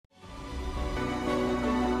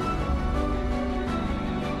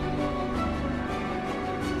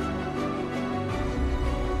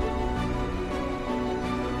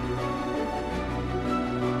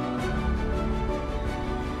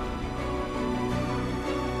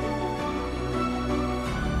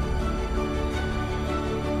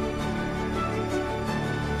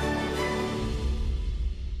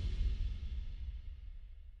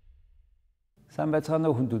Сайн байцгаана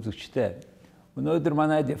уу хүнд үзэгчдээ. Өнөөдөр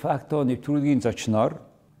манай дефакто нэвтрүүлгийн зочноор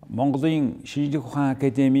Монголын шинжлэх ухаан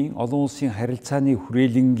академийн Олон улсын харилцааны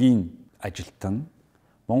хүрээлэнгийн ажилтан,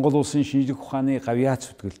 Монгол улсын шинжлэх ухааны гавьяат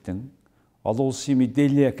зүтгэлтэн, Олон улсын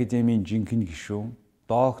мэдээллийн академийн жинхэнэ гишүүн,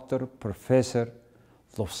 доктор, профессор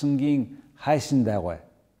Luvsanгийн Khaisandai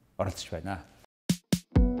оролцож байна.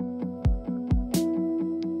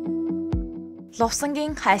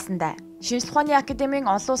 Luvsanгийн Khaisandai Шинжлэх ухааны академийн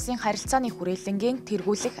Олон улсын харилцааны хүрээлэнгийн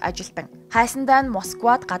тэргүүлэх ажилтан. Khaisandai нь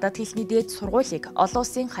Москвад гадаад хэлний дээд сургуулийг Олон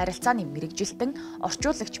улсын харилцааны мэрэгжилтэн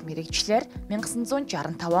орчуулагч мэрэгчлэр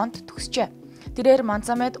 1965 онд төгсжээ. Тэрээр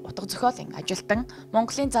Манзамед утга зохиолын ажилтан,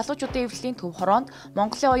 Монголын залуучуудын эвлэлийн төв хороонд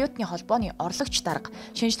Монголын оюутны холбооны орлогч дарга,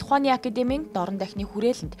 Шинжлэх ухааны академийн дорн дахины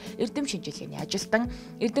хүрээлэнд эрдэм шинжилгээний ажилтан,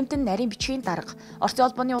 эрдэмтэн нарийн бичгийн дарга, Орсын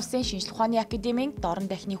улбаны улсын Шинжлэх ухааны академийн дорн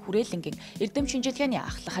дахины хүрээлэнгийн эрдэм шинжилгээний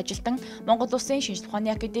ахлах ажилтан, Монгол улсын Шинжлэх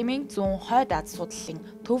ухааны академийн зүүн хойд Аз судлалын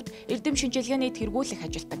төвд эрдэм шинжилгээний тэргүүлэх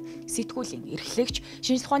ажилтан, сэтгүүлийн эрхлэгч,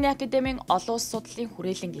 Шинжлэх ухааны академийн олон улс судлалын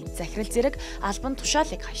хүрээлэнгийн захирал зэрэг албан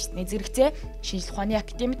тушаалыг хашсны зэрэгцээ Шинжлэх ухааны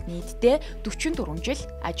академид нийтдээ 44 жил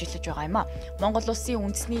ажиллаж байгаа юм а. Монгол улсын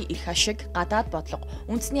үндэсний эрх ашиг, гадаад бодлого,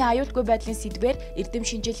 үндэсний аюулгүй байдлын сэдвээр эрдэм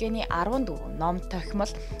шинжилгээний 14 ном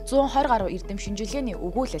тохимол, 120 гаруй эрдэм шинжилгээний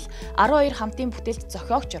өгүүлэл, 12 хамтын бүтээлд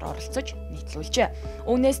зохиогчор оролцож нийтлүүлжээ.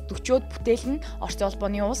 Үүнээс 40-од бүтээл нь Орсын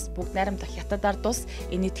улбаны улс, Богд найрамдах Хятад ард улс,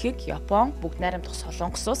 Энэтхэг, Япон, Богд найрамдах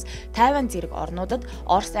Солонгос улс, Тайван зэрэг орнуудад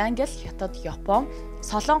Орос, Англи, Хятад, Япон,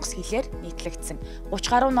 Солонгос хэлээр нийтлэгдсэн 30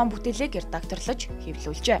 гаруй ном бүтээлийг редакторлож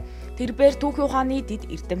хэвлүүлжээ. Тэрбээр түүхийн ухааны дид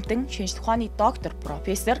эрдэмтэн, шинжлэх ухааны доктор,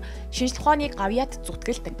 профессор, шинжлэх ухааны гавьяат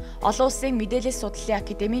зүтгэлтэн, Олон улсын мэдээлэл судлалын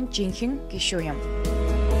академийн жинхэнэ гишүүн юм.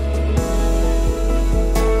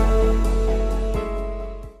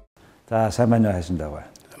 За сайн байна уу Khaisandai.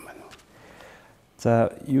 За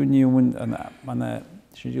юуны өмнө манай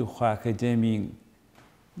шинжлэх ухааны академийн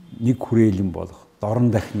нэг хүрээлэн болох дорн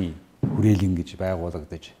дахины хүрээлэн гэж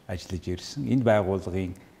байгуулагдаж ажиллаж ирсэн. Энэ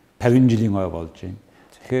байгууллагын 50 жилийн ой болж байна.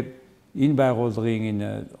 Тэгэхээр энэ байгууллагын энэ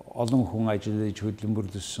олон хүн ажиллаж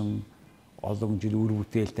хөдөлмөрлөсөн, олон жил үр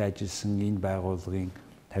бүтээлтэй ажилласан энэ байгууллагын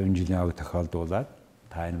 50 жилийн ой тохиолдуулаад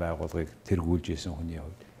та энэ байгууллагыг тэргүүлж исэн хүний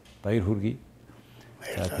хувьд баяр хүргэе.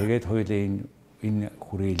 За тэгээд хоёулаа энэ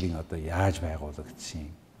хүрээлэн одоо яаж байгуулагдсан,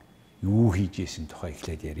 юу хийж исэн тухай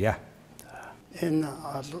эхлээд ярья. Энэ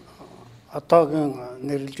Одоогийн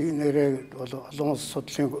нэрээ бол олон улс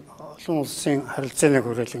судлалын олон улсын харилцааны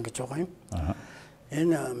хүрээлэн гэж байгаа юм.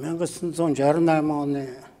 Энэ 1968 оны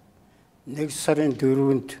 1 сарын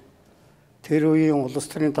 4-нд тэр үеийн улс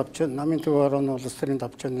төрийн давчааны намын төв орооны улс төрийн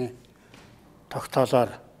давчааны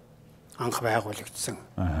тогтоолоор анх байгуулагдсан.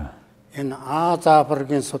 Энэ Ази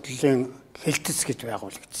Африкийн судлалын хэлтс гэж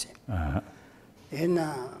байгуулагдсан юм. Энэ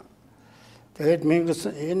тэгээд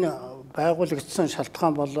энэ байгуулагдсан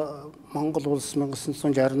шалтгаан бол Монгол улс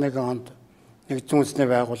 1961 онд нэгдсэн үндэсний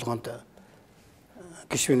байгууллаганд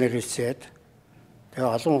гишүүнээр ирсээд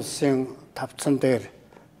тэгээ олон улсын тавцан дээр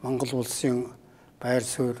Монгол улсын байр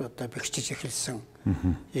суурь одоо бэхжиж эхэлсэн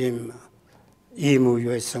ийм үе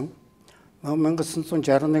байсан.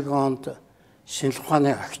 1961 онд шинжлэх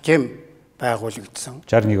ухааны академи байгуулагдсан.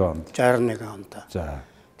 61 онд. За.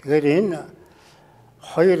 Тэгэхээр энэ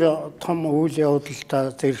хоёр том үйл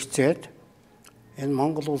явдалтай зэрэгцээд энэ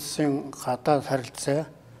Монгол улсын гадаад харилцаа,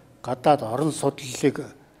 гадаад орон судлалыг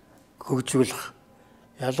хөгжүүлэх.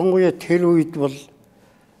 Ялангуяа тэр үед бол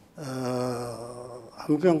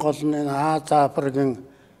хамгийн гол нь Ази Африкийн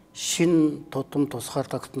шин тутам тусгаар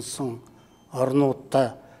тогтносон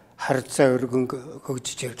орнуудтай харилцаа өргөн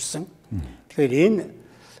хөгжиж явсан. Тэгэхээр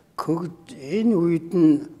энэ үед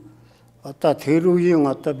нь одоо тэр үеийн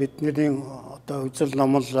одоо бидний одоо үзэл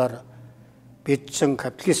номлолоор бидсэн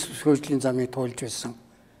капиталист хөгжлийн замыг туулж байсан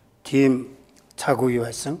тийм цаг үе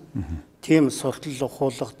байсан. Тийм суртал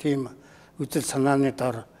ухуулах, тийм үзэл санааны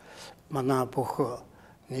дор манай бүх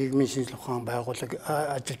нийгмийн шинжлэх ухаан байгууллага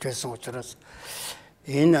ажиллаж байсан учраас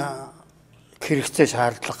энэ хэрэгцээ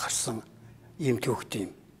шаардлага гарсан ийм төвхт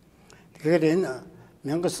юм. Тэгэхээр энэ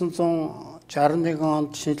 1961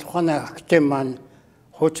 онд шинжлэх ухааны академи маань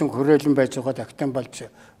хуучин хүрээлэн байж байгаад академи болж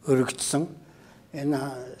өргөжсөн. Энэ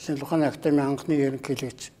шинжлэх ухааны академийн анхны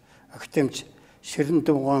ерөнхийлөгч академич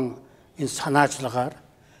Ширэндүгэн энэ санаачлагаар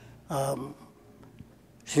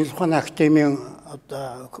шинжлэх ухааны академийн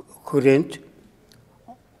одоо хүрээнд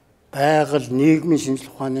байгаль нийгмийн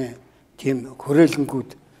шинжлэх ухааны тийм хүрээлэнгүүд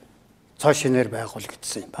цоо шинээр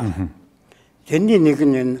байгуулагдсан юм байна. Тэрний нэг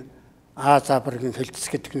нь энэ Ази Африкийн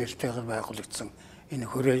хэлтс гэдэг нэртэйгээр байгуулагдсан энэ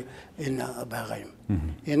байгаа юм.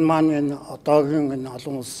 Энэ маань энэ одоогийн энэ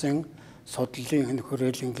олон улсын судлалын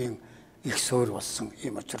хүрээлэнгийн их суур болсон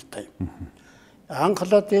ийм учиртай юм.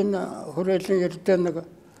 Анхлаад энэ хүрээлэн эрдээ нэг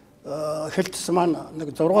хэлтс маань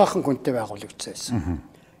нэг 6хан хүнтэй байгуулагдсан байсан.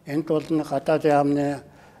 Энд бол гадаадын яамны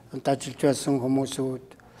ажиллаж байсан хүмүүсүүд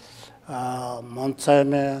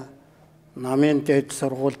Монцаймэ намын дэд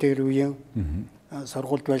сургууль дээр үеийн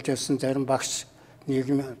сургуульд байж байсан зарим багш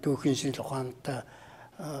нийгэм түүхийн шинжлэх ухаантай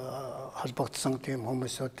холбогдсон тийм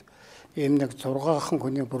хүмүүсүүд ийм нэг 6хан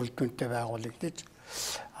хүний бүрэлдэхүүнтэй байгуулагдаж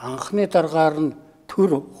анхны дараагаар нь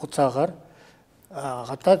төр хугацаагаар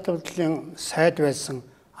гадаад явдлын сайд байсан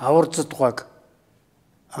аварцдгойг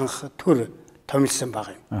анх төр томилсон баг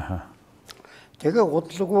юм. Тэгээ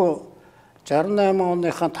удалгүй 68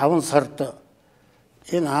 оныхаа 5 сард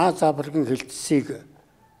энэ Ази Африкийн хэлтсийг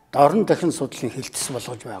дорн дахин судлалын хэлтс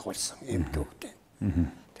болгож байгуулсан юм төвтэй.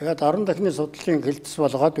 Тэгээд дорн дахины судлалын хэлтс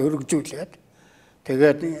болгоод өргөжүүлээд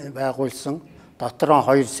тэгээд байгуулсан дотор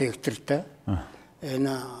нь 2 сектортэй.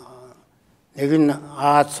 Энэ нэг нь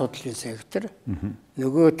Ази судлалын сектор,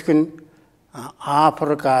 нөгөөх нь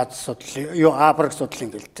Африк Ази судлалын, Африк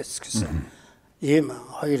судлалын хэлтс гэсэн. Ийм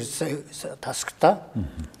 2 тасгтай.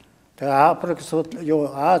 Тэгээ Африк судлал,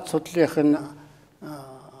 Ази судлалынх нь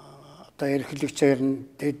одоо эрхлэгчээр нь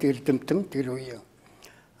дэд эрдэмтэн тэр үеийн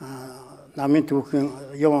намын түүхийн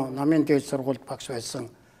намын дээд сургуульд багш байсан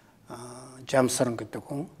Жамсарн гэдэг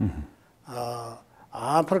хүн.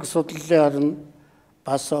 Африк судлалаар нь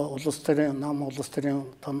бас улс төрийн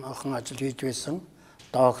том ахын ажил хийж байсан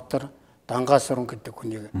доктор Дангасрын гэдэг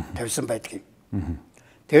хүнийг тавьсан байдаг юм.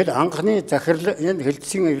 Тэгэд анхны захирал энэ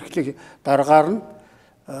хэлтсийн эрхлэг дараагаар нь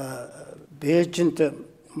Бээжинд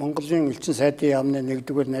Монголын элчин сайдын яамны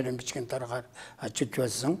 1-р нарийн бичгийн дараагаар ажиллаж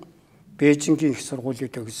байсан Бээжингийн их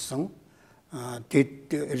сургуулийг төгссөн дэд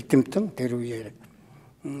эрдэмтэн тэр үеэр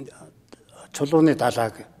чулууны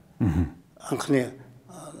далааг анхны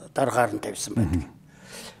дараагаар нь тавьсан байдаг.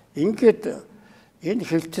 Ингээд энэ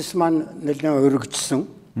хэлтс маань нэлээд өргөжсөн.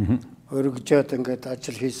 Өргөжөөд ингээд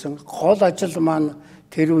ажил хийсэн. Гол ажил маань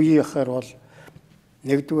тэр үеийнхээр бол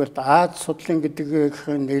 1-р Ази судлалын гэдэг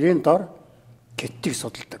нэрийн дор хэсэг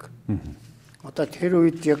судалдаг. Одоо тэр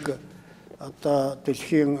үед яг одоо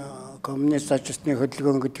дэлхийн коммунист ажилтны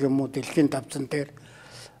хөдөлгөөн гэдэг юм уу дэлхийн давцан дээр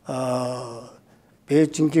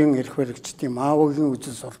Бээжингийн эрх баригчдын Маогийн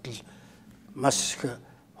үзэл суртал маш их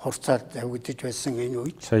хурцаар тавигдж байсан энэ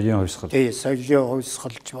үед. Соёлын хувьсгал. Тий, соёлын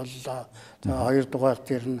хувьсгалж боллоо. За 2 дугаар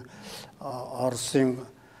дээр нь Оросын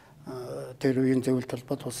тэр үеийн зөвлөлт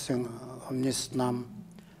холбоот улсын коммунист нам,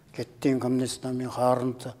 Хятадын коммунист намын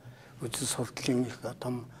хооронд үзэл сурталын их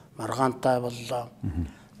том маргаантай боллоо.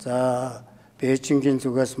 За Бээжингийн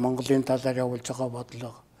зүгээс Монголын талаар явуулж байгаа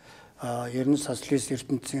бодлого, ер нь социалист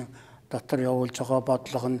ертөнцийн дотор явуулж байгаа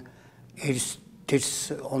бодлого нь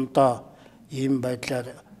тэрс ондоо ийм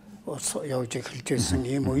байдлаар явж эхэлж байсан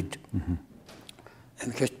ийм үед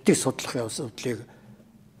энэ хэдтийг судлах явдлыг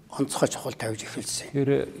онцгой чухал тавьж эхэлсэн.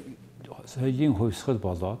 Тэр соёлын хувьсгал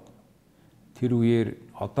болоод тэр үеэр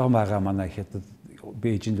одоо байгаа манай Хятад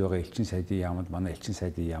Бээжинд байгаа элчин сайдын яамд манай элчин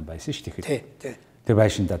сайдын яам байсан шүү дээ. Тий. Тэр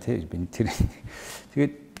байшин да тий тэр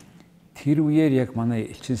тэгээд тэр үеэр яг манай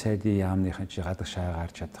элчин сайдын яамныхан чи гадаг шаа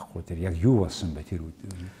гарч чадахгүй тэр яг юу болсон бэ тэр үед?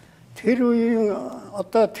 Тэр үеийн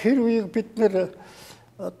одоо тэр үеийг бид нэр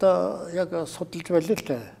одоо яг судалж байлаа л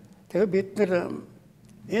да. Тэгээ бид нэр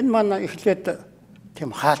энэ манай эхлээд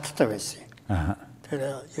тийм хаалттай байсан.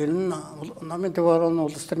 Тэр ер нь намын дэварын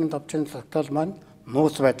улс төрийн давчны тогтоол маань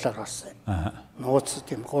нууц байдлаар гарсан. Нууц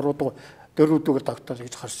тийм 3 дугаар 4 дугаар тогтоол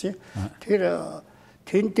гэж гарсан. Тэр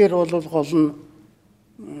тэн дээр бол гол нь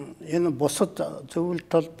энэ бусад зөвлөлт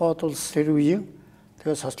толгойд улс төр үеийн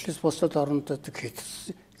тэгээ социалист бусад орнуудад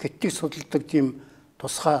хэдтийг судалдаг тийм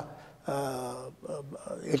тусгай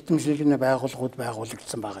эрдэмтдийн байгууллагууд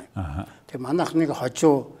байгуулагдсан байгаа юм. Тэгээ манайх нэг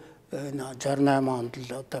хожуу 68 онд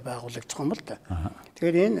л одоо байгуулагдсан юм л да.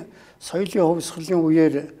 Тэгэхээр энэ соёлын хувьсгалын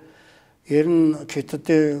үеэр ер нь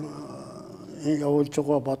Хятадын явуулж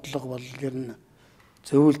байгаа бодлого бол ер нь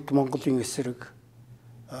зөвлөлт Монголын эсрэг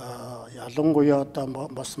ялангуяа одоо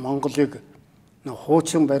бас Монголыг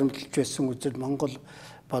хуучин баримтлж байсан үзэл Монгол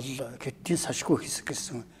бол Хятадын сашгүй хэсэг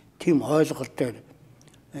гэсэн тийм ойлголт дээр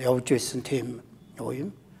явж байсан тийм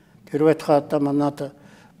юм. Тэр байтугай одоо манад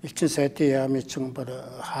элчин сайдын яамын чинь бүр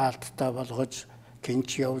хаалттай болгож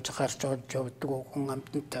гинж явж гарч орж явдаг хүн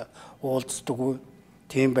амтнтай уулздаг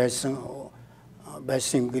тийм байсан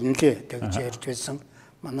юм гинлээ тэгж ярьж байсан.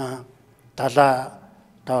 Манай далаа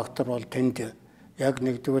доктор бол тэнд яг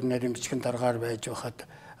 1-р нарийн бичгийн дараагаар байж байхад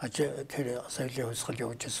тэр соёлын хувьсгал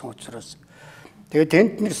явуулж байсан учраас тэгээд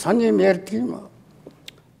тэнд нэг сони юм ярьдаг юм.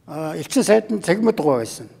 Элчин сайд нь цэгмэд гоо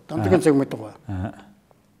байсан. Дундгийн цэгмэд гоо.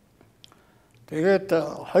 Тэгээд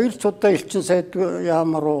хоёр цудаа элчин сайд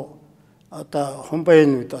яам руу одоо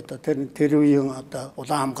хумбайнууд одоо тэр үеийн одоо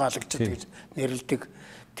улаан хамгаалагчид гэж нэрлэдэг.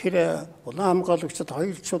 Тэр улаан хамгаалагчид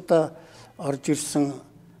хоёр цудаа орж ирсэн,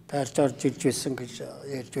 таарч орж ирж байсан гэж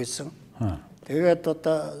ярьж байсан. Тэгээд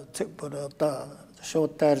одоо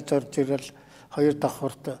шууд таарч орж ирэл хоёр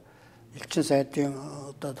давхарт элчин сайдын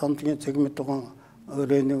одоо дондгийн цэгмэд дуган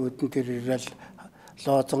өрөөний үдэн тэр ирэл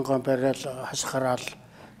лоозонгон барайл хашхараал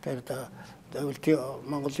тэр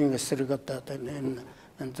Монголын эсрэг одоо энэ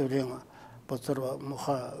зүрийн бозор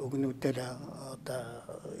муха өгнүүдээр одоо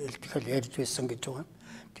илтгэл ярьж байсан гэж байна.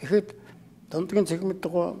 Тэгэхэд дондгийн цэгмэд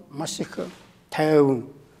дуган маш их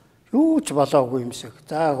тайван юу ч болоогүй юм шиг.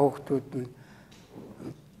 За хүүхдүүд нь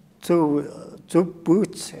зөв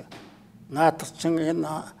бүүц наадчин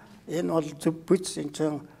энэ бол зөв бүүц энэ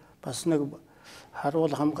чинь бас нэг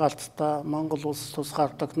харуул хамгаалттай Монгол улс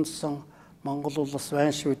тусгаардагнасан Монгол улс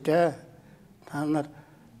байна шүү дээ. Та нар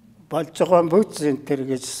болж байгаа бүүц энэ төр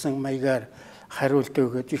гэжсэн маягаар хариулт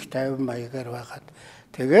өгөөд их тайван маягаар байгаад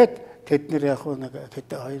тэгээд тэд нэр яг нэг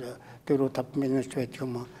 2-4-5 минут байдаг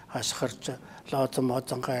юм хашгирч лоозон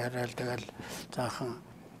мозонгаа яриад тэгэл заахан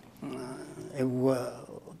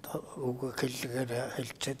үг хэлгээр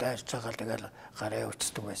хэлж дайрч байгаа тэгэл гараа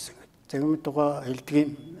өчтдөг байсан. Тэгмэд дугаа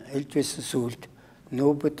хэлж байсан сүлд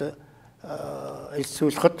нөөбөд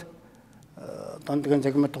элсүүлэхэд дондгийн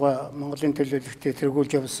загмад дугаа Монголын төлөөлөлтөд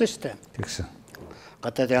тэргүүлж явсан шүү дээ. Тэгсэн.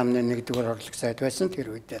 Гадаад яамны нэгдүгээр орлог сайд байсан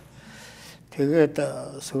тэр үед. Тэгээд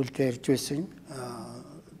сүлд ярьж байсан.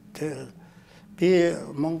 Би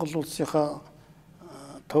Монгол улсынхаа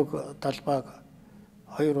төг талбайг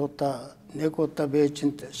нэг удаа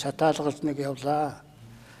Бээжинд шатаалгаж нэг явлаа.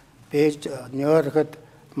 Бээж Нью-Йоркд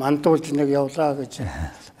мандуулж нэг явлаа гэж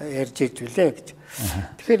ярьж иж билээ гэж.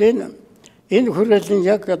 Тэгэхээр энэ хүрээлэн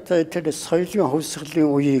яг тэр соёлын хувьсгалын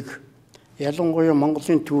үеийг ялангуяа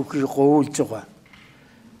Монголын түүхийг говуулж байгаа.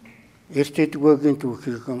 Эрт эдгөөгийн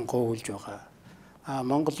түүхийг говуулж байгаа.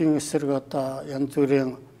 Монголын эсрэг одоо янз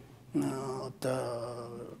бүрийн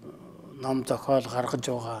ном зохиол гаргаж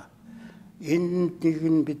байгаа. Энд нэг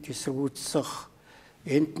нь бид эсвүүцсэх,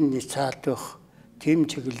 энд нь ницаалдах тийм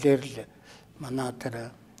чиглэлээр л манай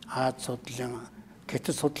тэр Аз судлалын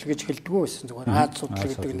гэтэл судлал гэж хэлдэггүй байсан. Зүгээр Аз судлал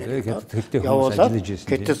гэдэг нэр явуулаад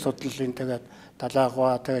гэтэл судлалын тэгээд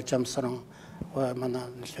далаагва тэгээд жамсран манай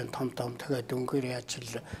нэлээд том тэгээд дөнгөр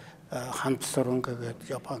яачил хант суран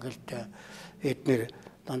гэдэг Япон хэлтэй эднэр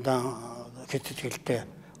дандаа гэтэл хэлтэй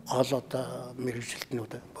гол одоо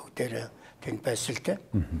мэрэгжилтнүүд бүгдээрээ тэнд байсан л дээ.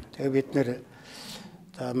 Тэгээ бид нэр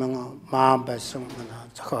маан байсан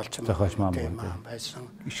зохиолч маан байсан.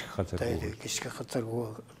 Гიშгэх газар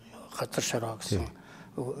газар шороо гэсэн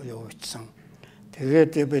юу ичсэн.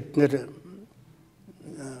 Тэгээд бид нэр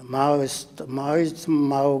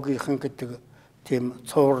маогийнхан гэдэг тийм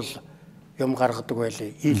цуврал юм гаргадаг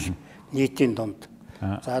байлээ. Ил нийтийн дунд.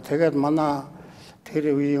 За тэгээд манай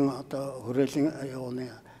тэр үеийн одоо хүрээлэн юуны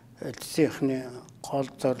эцсийнхний гол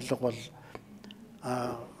зорилго бол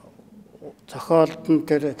зохиолтон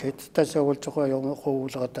тэр Хятадаас явуулж байгаа юм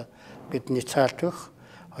хөвөлгөд бидний цаалтгах.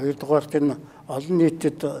 Хоёрдугаарт энэ олон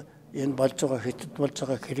нийтэд энэ болж байгаа Хятад болж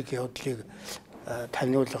байгаа хэрэг явдлыг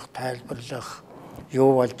таниулах, тайлбарлах,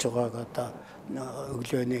 юу болж байгааг одоо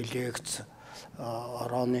өглөөний лекц,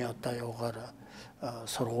 орооны одоо юугаар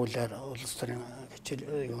сургуулиар, улсын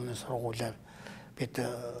хичээл юуны сургуулиар бид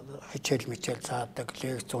хичээл заадаг,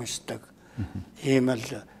 лекц уншдаг. Ийм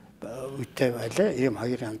л үетэй байлаа. Ийм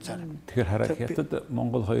хоёр янзаар. Тэгэхээр хараад Хятад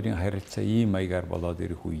Монгол хоёрын харилцаа ийм маягаар болоод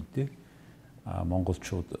ирэх үед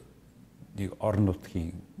монголчууд нэг орон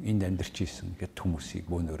нутгийн энд амьдарч исэн гэт хүмүүсийг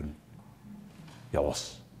бөөнөр нь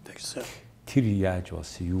явуулсан. Тэгсэн. Тэр яаж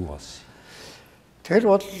болсон, юу болсон? Тэр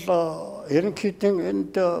бол ерөнхийдөө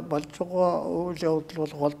энд болж байгаа үйл явдал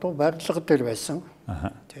бол голдуу барилга дээр байсан.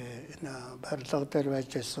 Тэгээ энэ барилга дээр байж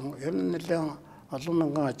байсан. Ер нь нэлээд олон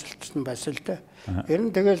мянган ажилтан байсан л дээ. Ер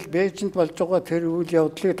нь тэгэл Бээжинд болж байгаа тэр үйл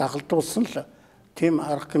явдлыг дагалдуулсан л тийм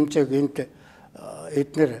арга хэмжээг энд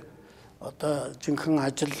эднэр одоо жинхэнэ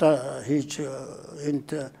ажил хийж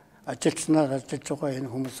энд ажилтнаар ажиллаж байгаа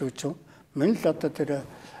энэ хүмүүсүүд чинь мөн л одоо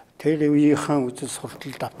тэр үеийнхэн үзэл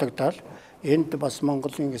суртал давтагдаад энд бас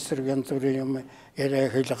Монголын эсрэг янз бүрийн юм яриа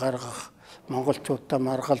хэл гаргах, монголчуудаа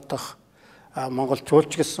маргалдах,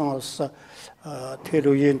 монголчуулч гэсэн улс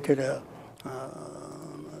тэр үеийн тэр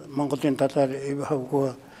Монголын талаар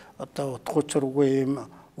хавгүй одоо утгуучргүй юм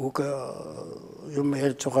үг юм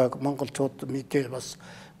ярьж байгааг монголчууд мэдээ бас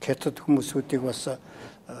Хятад хүмүүсүүдийг бас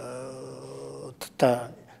та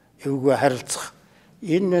эвгүй харилцах.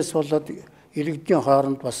 Энээс болоод иргэдийн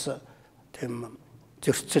хооронд бас тийм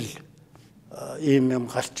зөрчил ийм юм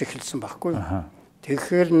гарч эхэлсэн байхгүй.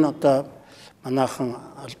 Тэгэхээр н одоо манайхан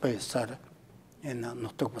албан ёсоор энэ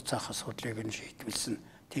нутаг буцаах асуудлыг нь шийдвэрлсэн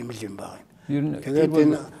тийм л юм байна. Тэгээд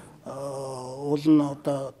энэ Олон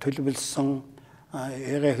одоо төлөвлөсөн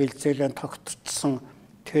яриа хэлцээлэн тогтцсон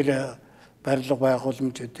тэр барилга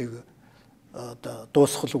байгууламжуудыг одоо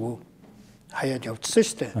дуусгалгүй хаяад явуулсан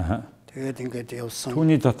шүү дээ. Тэгээд ингээд явсан.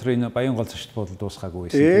 Түүний дотор энэ Баянгол зочд буудал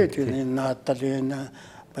дуусгаагүй байсан. Тийм энэ наадталын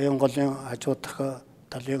Баянголын хажуудах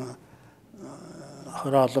талын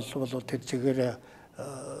хороолол бол тэр чигээр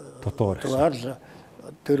дутуугаар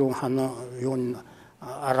дөрвөн хана юун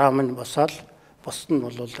араам нь босаал бос нь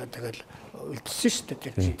бол тэгэл үлдсэн шүү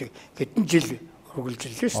дээ. Хэдэн жил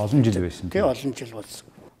үргэлжилсэн шүү дээ. Олон жил байсан. Тий олон жил болсон.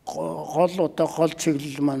 Гол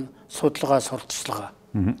чиглэл маань судалгаа сурталчилгаа.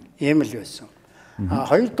 Ийм л байсан.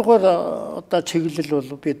 Хоёрдугаар одоо чиглэл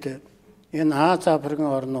бол бид энэ Ази Африкийн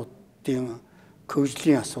орнуудын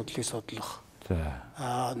хөгжлийн асуудлыг судлах.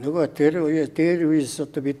 Нөгөө дээр үеэс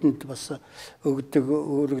одоо бидэнд бас өгдөг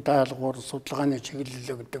өөрөг даалгавар судалгааны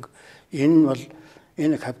чиглэл өгдөг. Энэ бол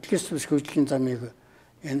энэ капиталист хөгжлийн замыг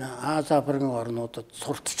энэ Ази Африкийн орнуудад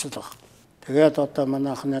сурталчлах. Тэгээд одоо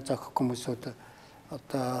манайхны зохих хүмүүсүүд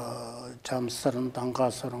одоо Чамсарн,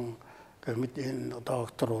 Дангаасран гэмэд энэ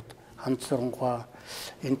докторууд Ханцрангуа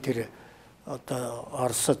энэ тэр одоо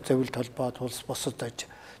Оросд зөвлөлт холбоод улс босод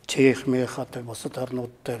Чех мэх одоо босод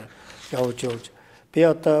орнууд дээр явж би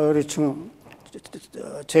одоо өөрөө чинь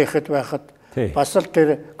Чехэд байхад бас л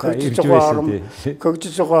тэр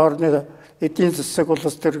хөгжиж байгаа орны эдийн засаг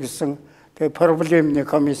улс төр гэсэн тэгээ проблемны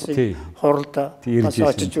комиссийн хуралд бас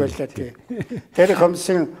очиж байлаа тий. Тэр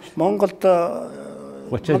комиссийн Монголд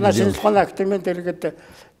манай шинжилгээний академид дэргэд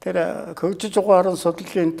тэр хөгжиж байгаа орн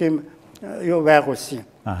судлалын тийм юу байгуулсан юм.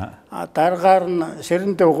 Дараагаар нь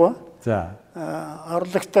Ширэндөвгөө. За.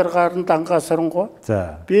 Орлогтор гарн Дангаасрангуй.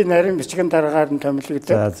 За. Би нарийн бичгийн дараагаар нь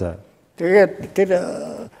томилогдсон. За. Тэгээд тэр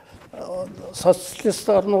социалист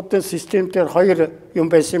орнуудын систем дээр хоёр юм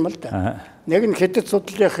байсан юм л да. Нэг нь хэдэд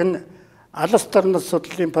судлалынх нь алс тарнас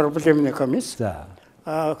судлалын проблемны комисс. За.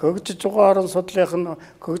 Хөгжиж байгаа орн судлалынх нь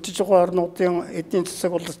хөгжиж байгаа орнуудын эдийн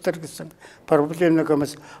засаг улс төр гэсэн проблемны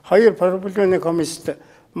комисс. Хоёр проблемны комиссд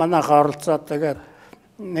манайхаа оролцоод тэгээд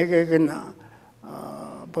нэгийг нь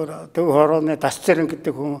төв хорооны дас зэрэн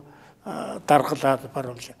гэдэг хүн даргалаад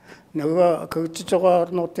баруул. Нөгөө хөгжиж байгаа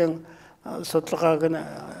орнуудын судалгааг нь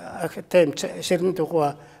академи Ширэндөвгөө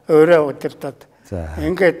өөрөө удирдаад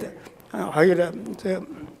ингээд хоёр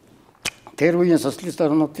тэр үеийн социалист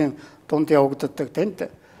орнуудын дунд явагддаг тэнд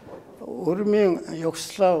өрмийн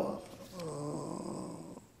Югослав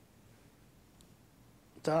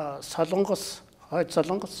за Солонгос хойд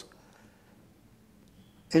Солонгос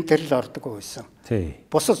энэ төрөл ордог байсан. Тий.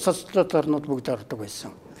 Бусад социалист орнууд бүгд ордог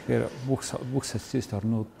байсан. Тэгэхээр бүх социалист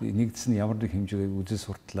орнууд нэгдсэн ямар нэг хэмжээг үзэл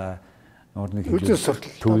суртлаа, ямар нэг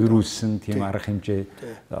хэмжээ төвлөрүүлсэн тийм арга хэмжээ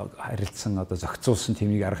харилцсан одоо зохицуулсан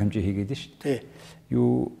тийм нэг арга хэмжээ хийгээд шүү дээ.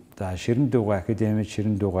 Юу за Ширэндөвгөө академид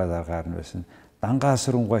Ширэндөвгөө дараагаар нь байсан.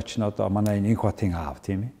 Дангаасрангуй ч н одоо манай энэ хотын аав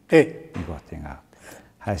тийм ээ. Тий. Нэг хотын аав.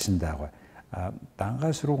 Хайсандайгаа.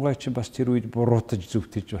 Дангаасрангуй ч бас тэр үед буруутаж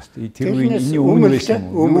зүвтэж бас тэр үеийн энэ өмнө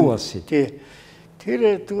байсан юу болсон. Тий.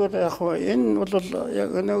 Тэр зүгээр яг энэ бол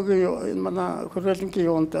яг нэг манай хүрээлэнгийн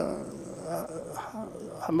юунд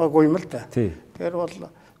хамаагүй юм л да. Тэр бол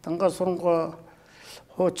Дангаасрангуй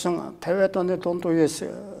хуучин 50-аад оны дунд үеэс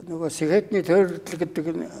нөгөө Сэхэдний төрөл гэдэг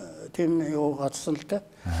тийм юу гарсан л да.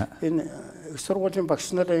 Энэ их сургуулийн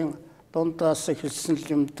багш нарын дундаас эхэлсэн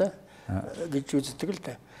юм да гэж үздэг л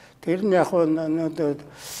да. Тэр нь яг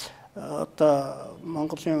одоо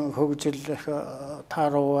Монголын хөгжлөх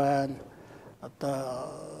тааруу байна. Одоо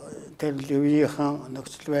тэр үеийнхэн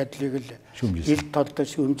нөхцөл байдлыг л ил толдож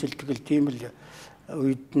шүүмжилдэг л тийм л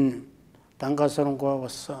үед нь Дангаасрангуй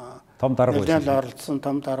бас том дарга байсан. Оролцсон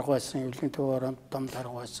том дарга байсан. Эвлэгийн төв оронд том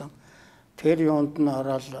дарга байсан. Тэр юунд нь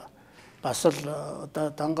ороод бас л одоо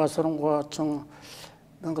Дангаасрангуй ч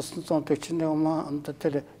 1941 онд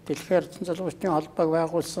тэр дэлхийн ардсан залуучдын холбоог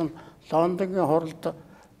байгуулсан Лондонгийн хуралд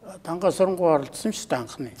Дангаасрангуй оролцсон шүү дээ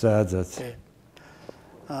анхны. За.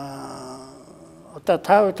 Одоо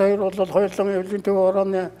та хоёр бол хоёулаа эвлэгийн төв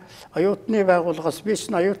орооны оюутны байгууллагаас биш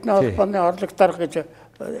оюутны холбооны орлог дарга гэж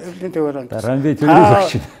эвлэгийн төв ороонд.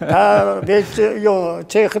 Та бич юу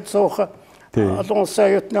Чехэд суух олон улсын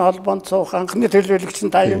оюутны холбоонд суух анхны төлөөлөгч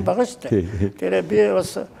нь та юм байгаа шүү дээ. Тэр би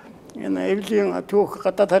бас энэ эвлэгийн түүх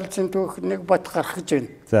гадаад харилцааны түүх нэг бот гарах гэж байна.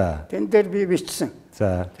 За. Тэн дээр би бичсэн.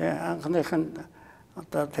 За. Тэгээ анхных нь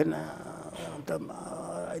одоо тэр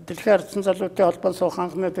дэлхийн ардсан залуучдын холбоон суух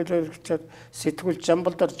анхны төлөөлөгчөд сэтгүүл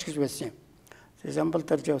Жамбалд орж гэж байсан юм.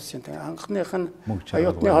 Жамбалд орж явсан. Тэгээ анхных нь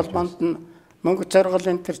оюутны холбоонд нь Монгол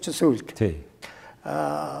жаргалын тэр чи сүүлд. Тий.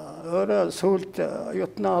 Өөрөө сүүлд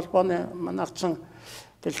оюутны холбооны манайчин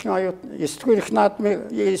дэлхийн оюутны 9-р их наадмын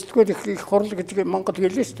 9-р их хурал гэдэг Монгол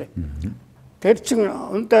гэлээ шүү дээ. Тэр чин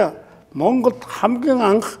өндөө Монголд хамгийн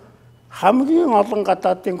анх хамгийн олон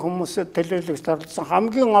гадаадын хүмүүс төлөөлөгч оролцсон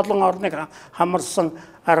хамгийн олон орныг хамарсан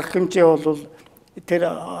арга хэмжээ бол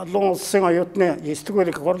тэр олон улсын оюутны 9-р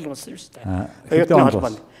их хурал болсон юм шүү дээ. Оюутны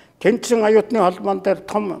холбооны. Тэнцэн оюутны холбоон дээр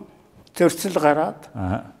том зөрчил гараад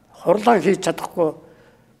хурлаа хийж чадахгүй.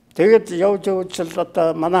 Тэгээд явж л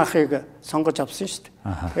одоо манайхыг сонгож авсан шүү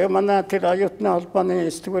дээ. Тэгээ манай тэр оюутны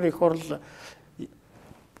холбооны 9-р их хурал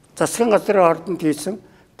засгийн газрын ордонд хийсэн.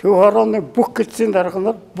 Төв хорооны бүх гэлцийн дарга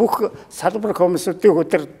нар бүх салбар комиссуудыг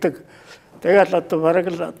удирддаг. Тэгээд одоо бараг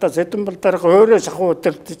л одоо Зэдэнбэл дарга өөрөө шахуу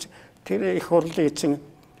удирдах тэр их хурлын чинь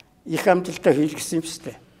их амжилттай хийлгэсэн юм шүү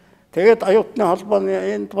дээ. Тэгээд оюутны холбооны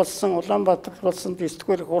энд болсон Улаанбаатар болсон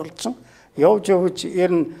 9-р хурал чинь явж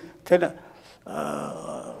ер нь тэр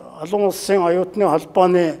олон улсын оюутны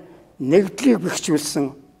холбооны нэгдлийг бэхжүүлсэн.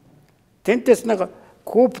 Тэнтэс нэг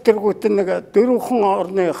Куб тэргүүт нэг 4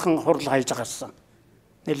 орныхан хурал хайж гарсан.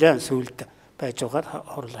 Нэлээд сүүлд байж байгаа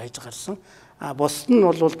хурал хайж гарсан. Бусд нь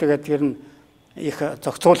бол тэгээд ер нь их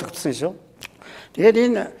зохицуулагдсан шүү. Тэгээд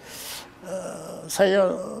энэ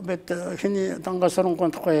сая бид хиний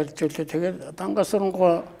дангасрангуун тухай ярьж байлаа. Тэгээд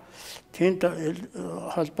дангасрангуун тэнд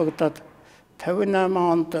холбогдоод 58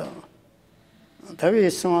 онд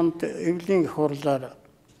 59 онд эвлийн хурлаар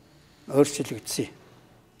өөрчлөгдсөн.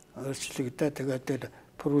 Өөрчлөгдөө тэгээд тэр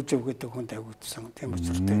Пружив гэдэг хүн тавигдсан тийм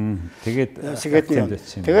учраас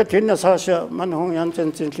тэгээд тэрнээс хойш манай хүн янз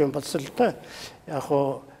янзын болсон л да. Яг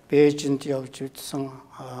хоо Бээжинд явж үзсэн,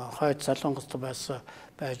 хойд Солонгост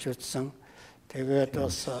байж үзсэн. Тэгээд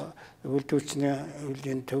бас өвлдүүлчний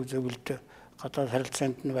өвлийн төв зөвлөлд гадаад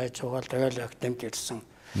харилцаанд нь байж байгаа л тэгэл актемд ирсэн.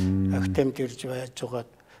 Актемд ирж байж байгаа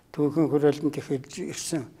түүхэн хүрээлэнд ихэлж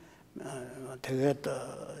ирсэн. Тэгээд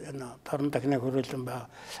энэ дорн дахны хүрээлэн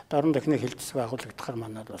дорн дахны хэлтс байгуулагдахаар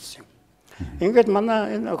манад болсон юм. Ингээд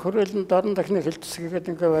манай энэ хүрээлэн дорн дахны хэлтс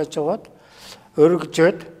гэдэг ингээ байж байгаад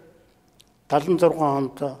өргөжөөд 76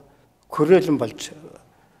 онд хүрээлэн болж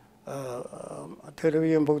тэр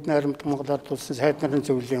үеийн Богд найрамд Монгол улсын сайд нарын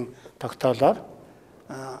зөвлөлийн тогтоолоор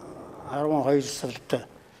 12 сард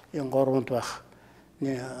энэ 3-нд байх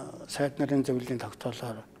сайд нарын зөвлөлийн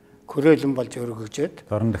тогтоолоор хүрээлэн болж өргөжөөд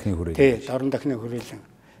дорн дахны хүрээлэн. Тий, дорн дахны хүрээлэн.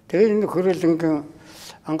 Тэгээд энэ хүрээлэнгийн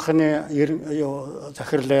анхны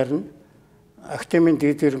захирлаар нь Автономын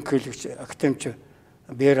дэд ерөнхийлөгч Автономч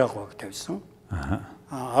Бэрагог тавьсан.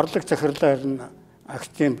 Орлог захирлаар нь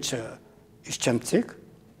Автономч иш чамцыг.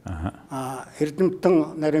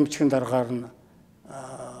 Эрдэмтэн наримчгийн дараагаар нь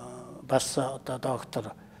бас одоо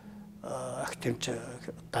доктор Автономч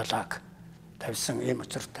Далааг тавьсан юм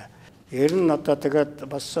учиртай. Ер нь одоо тэгээд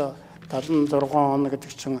бас 76 он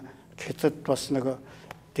гэдэг чинь Хятад бас нэг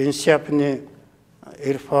Денсяпны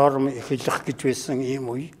реформ эхлэх гэж байсан ийм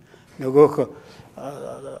үе. Нөгөөх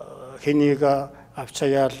хэнийг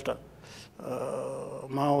авчаяал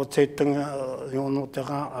Мао Цзэдун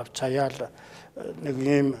юунуудаа авчаяал нэг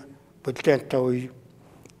ийм бүлээнтэй үе.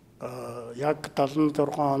 Яг 76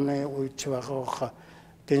 оны үед байгаа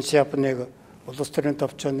Денсяпныг улс төрийн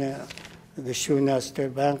төвчөний гишүүнээс тэр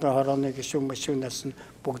байнгын хорооны гишүүн машинаас нь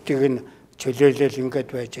бүгдийг нь чөлөөлөл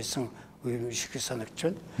ингээд байж исэн үе шиг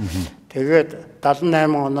санагч байна. Тэгээд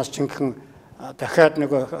 78 оноос чинхэн дахиад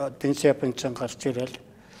нэг Денсяпн чин гарч ирэл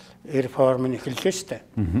реформ нь эхэллээ шүү дээ.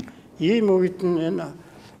 Ийм үед нь энэ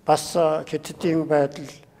бас Хятадын байдал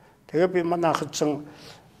тэгээ би манайх чин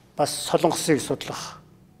бас Солонгосыг судлах.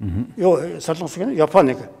 Солонгосыг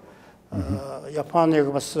Японыг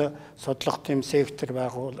Японыг бас судлах тийм сектор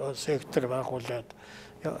байгуулад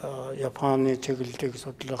Японы чиглэлийг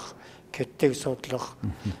судлах, Хятадыг судлах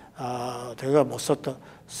тэгээ бусад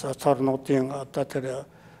соцорнуудын одоо тэр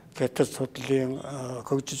Хятад судлалын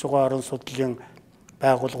хөгжиж байгаа орон судлалын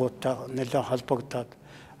байгууллагуудтай нэлээд холбогдоод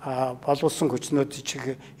боловсон хүчнүүд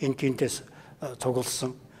чиг энэ тиймдээс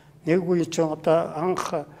цугласан. Нэг үе чинь одоо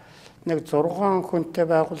анх нэг 6 хүнтэй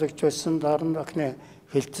байгуулагч байсан дорн дахны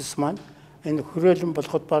хэлтс маань энэ хүрээлэн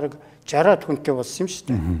болоход баг 60-аад хүнтэй болсон юм шүү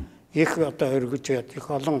дээ. Их одоо өргөж их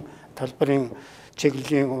олон талбарын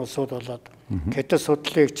чиглэлийн улсууд болоод Хятад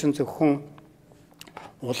судлалыг чинь зөвхөн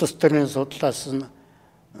улс төрийн судлаас нь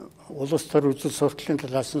улс төр үзэл сурталчилын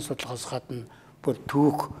талаас нь судлахаас гадна бүр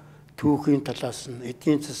түүхийн талаас нь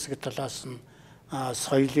эдийн засаг талаас нь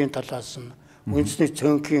соёлын талаас нь үндэсний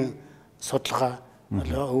цөөнхийн судалгаа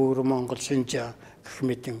өөр Монгол Шинжаан гэх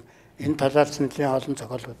мэт энэ талаас нь нэлээд олон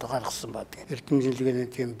зохиолууд гаргасан байдаг. Эрдэмтний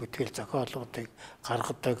тийм бүтээл зохиолуудыг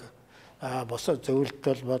гаргадаг босоо зөвлөлт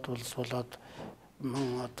болоод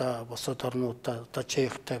одоо бусад орнуудаа одоо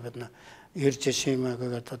Чехтэй бид ирж шимээ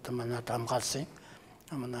гэдэг одоо манайд хамгаалсан.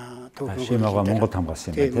 Манай түүхэн шимээгаа Монголд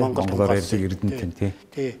хамгаалсан юм байна. Монголоор ярьдаг эрдэмтэн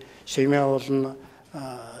тий. Шимээ бол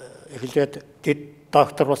эхлээд дэд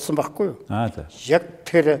доктор болсон байхгүй юу? За. Яг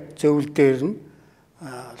тэр зөвлөл дээр нь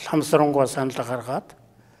ламсрангуй санал гаргаад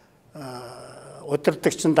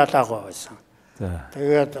удирдагч нь 70% байсан.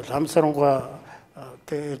 Тэгээд ламсрангуй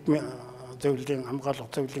зөвлөлийн хамгаалах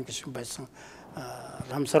зөвлөлийн гишүүн байсан.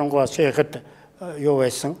 Ламсрангуй шейхэд юу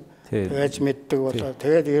байсан? Тэгээд мэддэг болоо.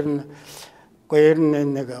 Тэгээд ер нь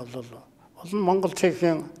нэг бол олон Монгол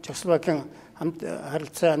Чехийн Чехословакийн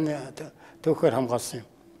харилцааны түүхээр хамгаалсан юм.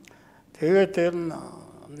 Тэгээд ер нь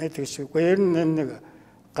нэг тийшгүй ер нь нэг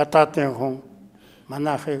гадаадын хүн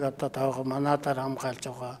манайхыг одоо таага манадаар хамгаалж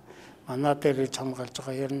байгаа. Манаа дээр ич хамгаалж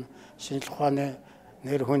байгаа. Ер нь шинжлэх ухааны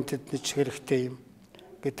нэр хүндэд нэг хэрэгтэй юм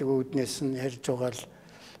гэдэг үүднээс нь ярьж байгаа л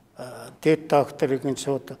дэд докторыг нь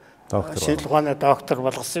шууд шинжлэх ухааны доктор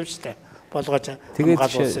болгосон юм шүү дээ. Болгож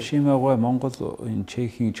тэгээд шимээгүй Монгол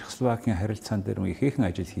Чехийн Чехословакийн харилцаан дээр ихээхэн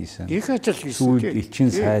ажил хийсэн. Их ажил хийсэн. Сүүлд элчин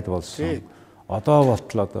сайд болсон. Одоо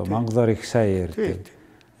болтол одоо монголоор их сайн ярьдаг.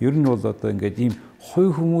 Ер нь бол одоо ингээд ийм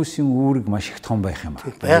хувь хүмүүсийн үүрэг маш их том байх юм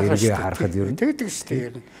аа. Эргээ харахад ер нь тэгдэг шүү дээ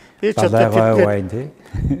ер нь. Би ч одоо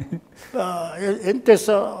энэс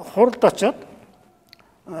хурд очоод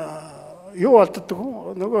юу болддог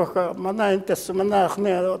нөгөө манай энэс манай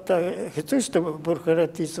анхны одоо хэзээ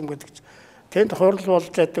бүрхээрээ тийсэн гэдэг чинь тэнд хурл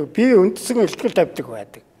болж байдаг. Би үндсэн илтгэл тавьдаг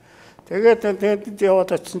байдаг. Тэгээд тэнд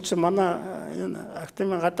яваад очсон чинь манай энэ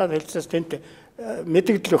Автономын гадаад хэлцээс тэнд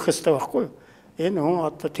мэдэгдэл өгөх хэрэгтэй байхгүй юу? Энэ хүн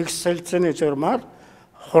одоо тэгс солилцооны журмаар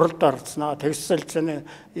хуралд орцноо. Тэгс солилцооны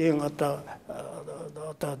ийм одоо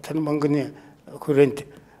тэр мөнгөний хүрээнд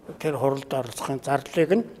тэр хуралд орцохын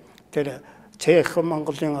зарлалыг нь тэр Чех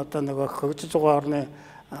Монголын одоо нөгөө хөгжиж байгаа орны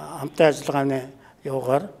хамтын ажиллагааны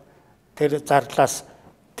юугаар тэр зарлаас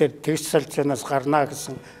тэр тэгс солилцооноос гарна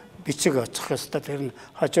гэсэн бичиг очих хэвээр тэр нь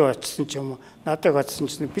хажуу очсон ч юм уу надад очсон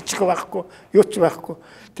ч бичиг байхгүй юу ч байхгүй.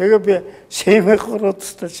 Тэгээ би шимэг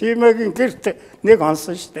хуруудтай шимэгийн гэрт нэг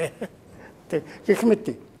онсон штэ. Тэг гэх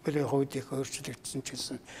мэт бидний хувьд их өөрчлөгдсөн ч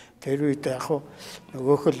гэсэн тэр үед яг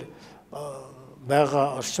нөгөөх л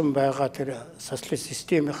байгаа оршин байгаа тэр социалист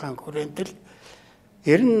системийн хүрээнд л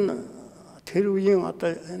ер нь тэр үеийн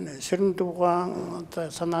одоо энэ ширэн дугаан одоо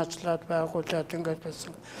санаачлаад байгуулад ингээд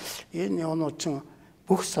байсан энэ юмнууд чинь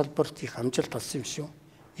бүх салбарт их амжилт олсон юм шүү.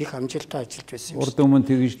 Их амжилттай ажиллаж байсан юм. Урд өмнө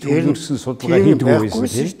тэгж төвлөрсөн судалгаа хийдэг байсан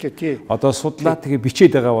тийм. Одоо судлаа тэгээ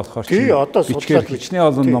бичээд байгаа болохоор чи бичгээр хичнээн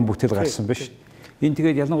олон ном бүтээл гарсан байна шүү. Энэ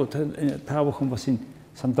тэгээд ялангуяа та бүхэн бас энэ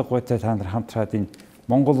сандаг гуйтай та нар хамтраад энэ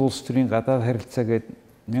Монгол улс төрийн гадаад харилцаа гэдэг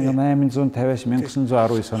 1850-аас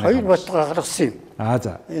 1919 оны хоёр батга гаргасан юм.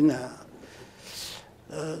 За.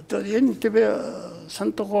 Энэ тэгээ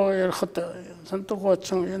сандгаа ярихад сандгаа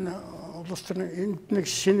ч энэ улс төрийн энд нэг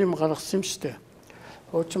шинэ юм гаргасан юм шүү дээ.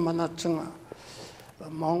 Ууч манайд ч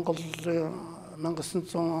Монгол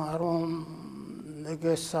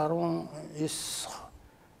 1911-ээс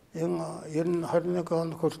 19 энэ 91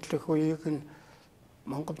 он хүртэлх үеийг нь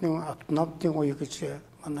Монголын автономын үе гэж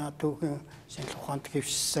манай түүхэн шинжлэх ухаанд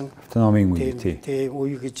хэвшсэн. Автономын үе тийм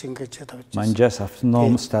үе гэж ингэж тавьж байна. Манжаас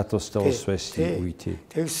автоном статустай улс байсан үе тийм.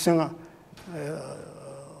 Тэгсэн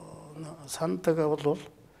сандаг бол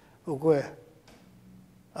үгүй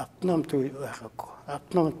автономт үе байхгүй.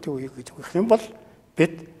 Автономт үе гэж гэх юм бол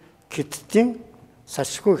бид Хятадын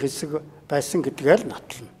салшгүй хэсэг байсан гэдгээр л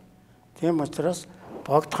нотлно. Тийм учраас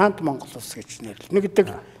Богд Хаант Монгол улс гэж нэрлэнэ гэдэг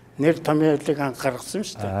нэр томьёолыг анхаарсан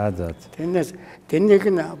шүү дээ. Тэрнээс тэрнийг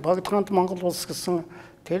нь Богд Хаант Монгол улс гэсэн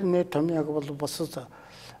тэр нэр томьёог бол бусад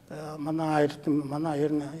манай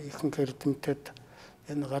ер нь ихэнх эрдэмтэд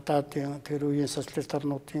энэ гадаадын тэр үеийн социалист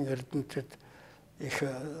орнуудын эрдэмтэд их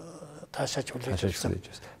таашааж хүлээж авсан.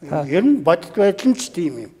 Ер нь бодит байдал нь ч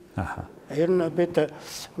тийм юм. Ер нь бид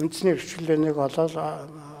үндэсний хвшлэнийг олоод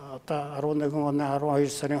одоо 11 оны 12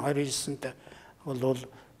 сарын 29-нд бол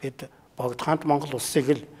бид Богд Хаант Монгол улсыг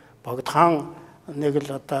л Богд хаан нэг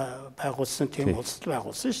л одоо байгуулсан тийм улс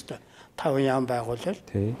байгуулсан шүү дээ. 5 яам байгуулал.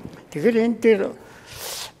 Тэгэхээр энэ дээр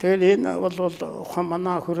энэ бол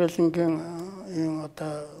манай хүрээлэнгийн энэ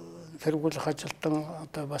одоо тэргүүлэх ажилтан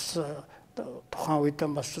одоо бас тухайн үед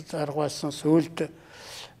бас заргуулсан сүүлд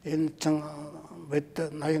энэ чинь бид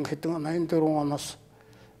 84 оноос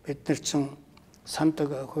бид нар чинь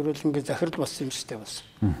сандаг хүрээлэнгийн захирал болсон юм шүү дээ бас.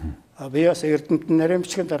 Би бас эрдэмтэн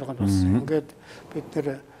наримчгийн дарганд болсон. Ингээд бид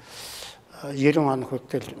нэр 90 он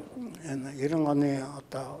хүртэл энэ 90 оны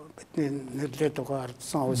одоо бидний нэрлээд байгаа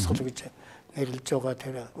ардсан хувьсгал гэж нэрлж байгаа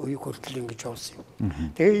тэр үе хүртэл ингэж явсан юм.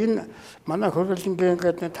 Тэгээ энэ манай Хүрээлэнгийн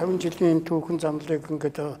ингээд 50 жилийн түүхэн замлыг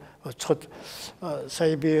ингээд оцоход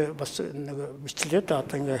сая би бас нэг бичлээд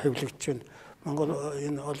одоо ингээд хэвлэгдэж байна. Монгол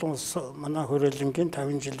энэ олон улс манай Хүрээлэнгийн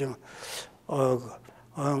 50 жилийн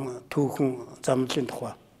түүхэн замлын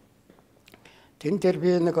тухай. Тэн дээр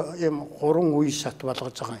би нэг юм 3 үе шат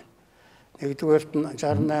болгож байгаа юм. Нэгдүгээрт нь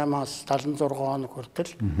 68-аас 76 он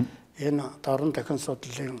хүртэл энэ дорн дахин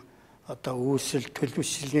судлалын одоо үүсэл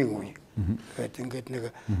төлөвшлийн үе. Тэгээд ингээд нэг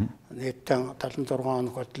нийтдээ 76 он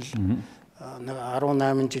хүртэл нэг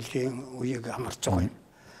 18 жилийн үеийг хамарч байгаа юм.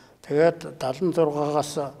 Тэгээд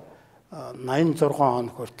 76-аас 86 он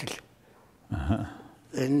хүртэл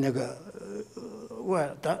энэ нэг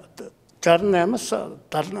 68-аас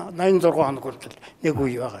 86 он хүртэл нэг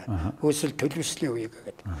үе байгаа. Үүсэл төлөвшлийн үе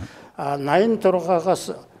гэдэг.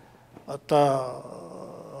 86-аас одоо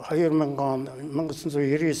 2000 он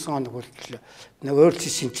 1999 он хүртэл нэг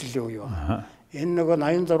өөрчлөлт шинжилгээ үе байна. Энэ нэг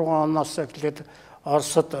 86 оноос эхлээд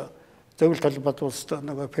Оросд зөвлөлт холбоот улсад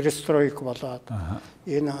нэг перестройк болоод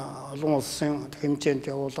энэ олон улсын хэмжээнд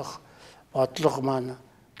явуулах бодлого маань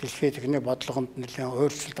дэлхийн техник бодлогонд нэлээд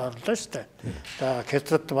өөрчлөлт орлоо шүү дээ. За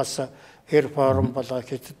Хятад бас реформ болоо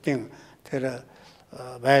Хятадын тэр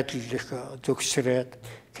байдал их зөвшөөрээд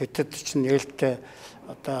Хятад чинь нээлттэй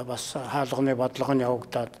одоо бас хаалганы бодлого нь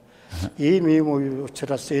явагдаад ийм үе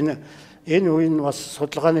учраас энэ үе нь бас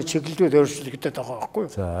судалгааны чиглэлүүд өөрчлөгдөж байгаа байхгүй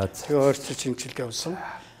юу? За. Тэгээ өөрчлөлт шинжилгээ явсан.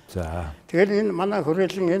 За. Тэгэхээр энэ манай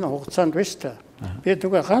хүрээлэн энэ хугацаанд биш та. Би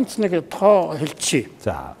тэгээ ганц нэг тоо хэлчихье.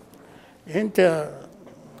 За. Энд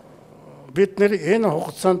бид нэр энэ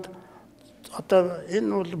хугацаанд одоо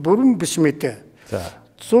энэ бол бүрэн биш мэдээ. За.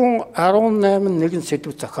 118 нэгэн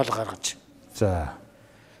сэдв зохиол гаргаж. За.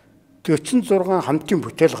 46 хамтын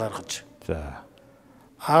бүтээл гаргаж. За.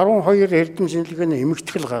 12 эрдэм шинжилгээний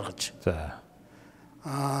эмэгтгэл гаргаж. За.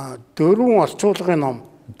 4 орчуулгын ном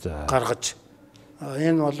гаргаж.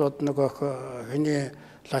 Энэ бол нөгөө хэний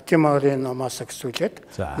латимарын номоос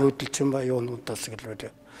гэсүүлээд нүүдэлчин ба юунуудаас гэлээ.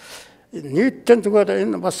 Нийтдээ зүгээр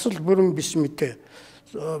энэ бас л бүрэн биш мэдээ.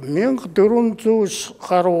 1400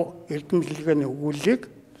 гаруй эрдэм шинжилгээний өгүүллийг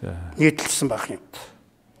нийтлсэн байх юм.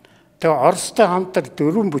 Тэгээ Оростой хамтар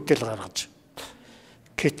 4 бүтээл гаргаж.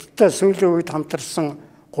 Хятадтай сүүлийн үед хамтарсан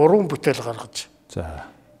 3 бүтээл гаргаж. За.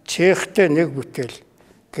 Чехтэй 1 бүтээл,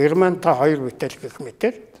 Германтай 2 бүтээл гэх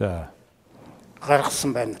мэтэр. За.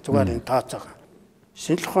 Гаргасан байна. Зүгээр энэ тооцоогоо.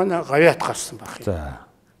 Шинжлэх ухааны гавьяат гарсан байх юм. За.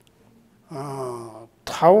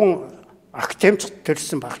 5 актемч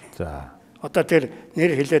төрсэн байх юм. За. Одоо тэр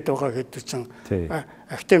нэр хэлээд байгаа хэд чинь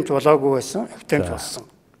актемч болоогүй байсан, актемч болсон.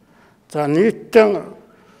 За нийтдээ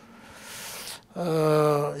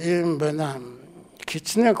ийм байна.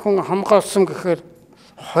 Хичнээн хүн хамгаалсан гэхээр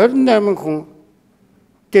 28 хүн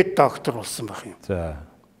дэд доктор болсон байх юм. За.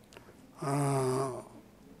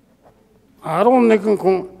 11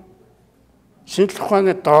 хүн шинжлэх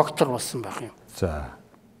ухааны доктор болсон байх юм. За.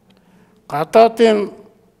 Гадаадын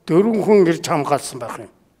 4 хүн ирж хамгаалсан байх юм.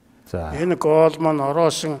 За. Энэ Голман,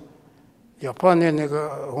 Оросын, Японы нэг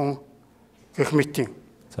хүн гэх мэтийн.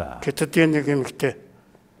 За. Хятадын нэг эмэгтэй.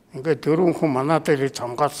 Ингээд 4 хүн манад ирж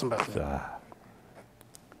хамгаалсан байх юм. За.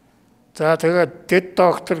 За тэгээд дэд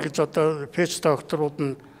доктор гэж одоо пэч докторууд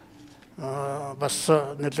нь бас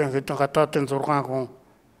нэлээд хэдэн гадаадын 6 хүн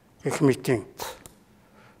гэх мэтийн.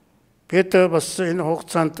 Бид бас энэ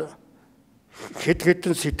хугацаанд хэд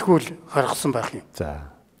хэдэн сэтгүүл гаргасан байх юм.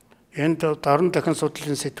 За. Энд дорн дахин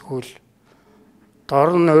судлалын сэтгүүл,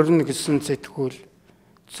 дорн өрнө гэсэн сэтгүүл,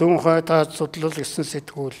 зүүн хойдаад судлал гэсэн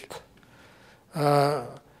сэтгүүл,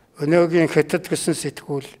 Одоогийн Хятад гэсэн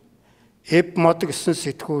сэтгүүл, мод гэсэн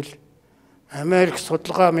сэтгүүл, Америк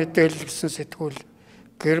судалгаа мэдээлэл гэсэн сэтгүүл,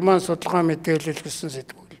 Герман судалгаа мэдээлэл гэсэн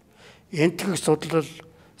сэтгүүл, энтгэх судлал,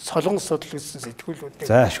 солон судлал гэсэн сэтгүүлүүд.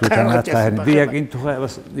 За шүү танаа би яг энэ тухай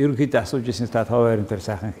бас ерөнхийдөө асууж ирсэн та хоёрын дээр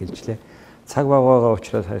сайхан хэлжлээ. Цаг багаагаа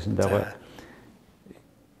учраас хайсандаа.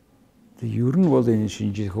 Ер нь бол энэ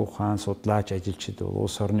шинжлэх ухаан судлаач ажилчид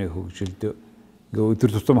улс орны хөгжилд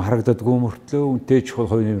өдөр тутам харагддаггүй мөртлөө үнтэй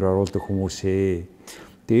чухал хувь нэмэр оруулдаг хүмүүсээ.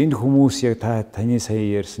 Тэгээ энэ хүмүүс яг таны сая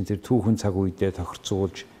ярьсан тэр түүхэн цаг үедээ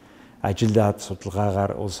тохирцуулж ажиллаад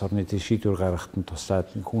судалгаагаар улс орны тэр шийдвэр гаргахад нь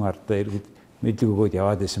туслаад хүн ардаа иргэд мэдлэг өгөөд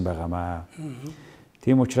яваад байсан байгаамаа.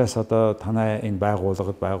 Тийм учраас одоо танай энэ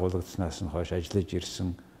байгуулагдсанаас нь хойш ажиллаж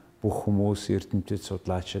ирсэн бүх хүмүүс эрдэмтэд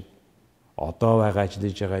судлаачид одоо байгаа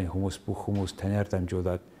ажиллаж байгаа энэ хүмүүс бүх хүмүүс танаар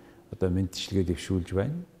дамжуулаад одоо мэдчилгээ дэвшүүлж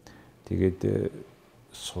байна. Тэгээд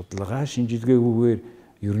судалгаа шинжилгээгүйгээр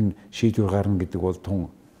ер нь шийдвэр гарна гэдэг бол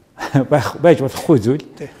тун байж болохгүй зүйл.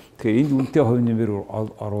 Тэгэхээр энд үнэтэй хувь нэмэр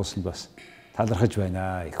оруулсан бас талархаж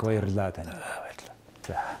байна. Их баярлалаа танд.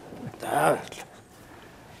 За.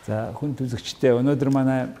 За хүн түлхэгчтэй өнөөдөр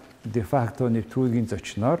манай де факто нэвтрүүлгийн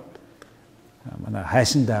зочноор манай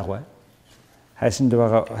Хайсандай байгаа.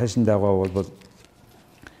 Хайсандай бол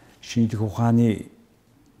шинжлэх ухааны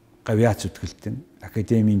гавьяац зүтгэлтэн,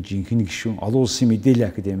 академийн жинхэнэ гишүүн, Олон улсын мэдээллийн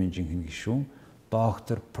академийн жинхэнэ гишүүн,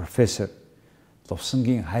 доктор, профессор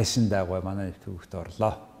Luvsanгийн Khaisandai манай нэвтрүүлэгт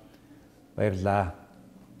орлоо. Баярлалаа.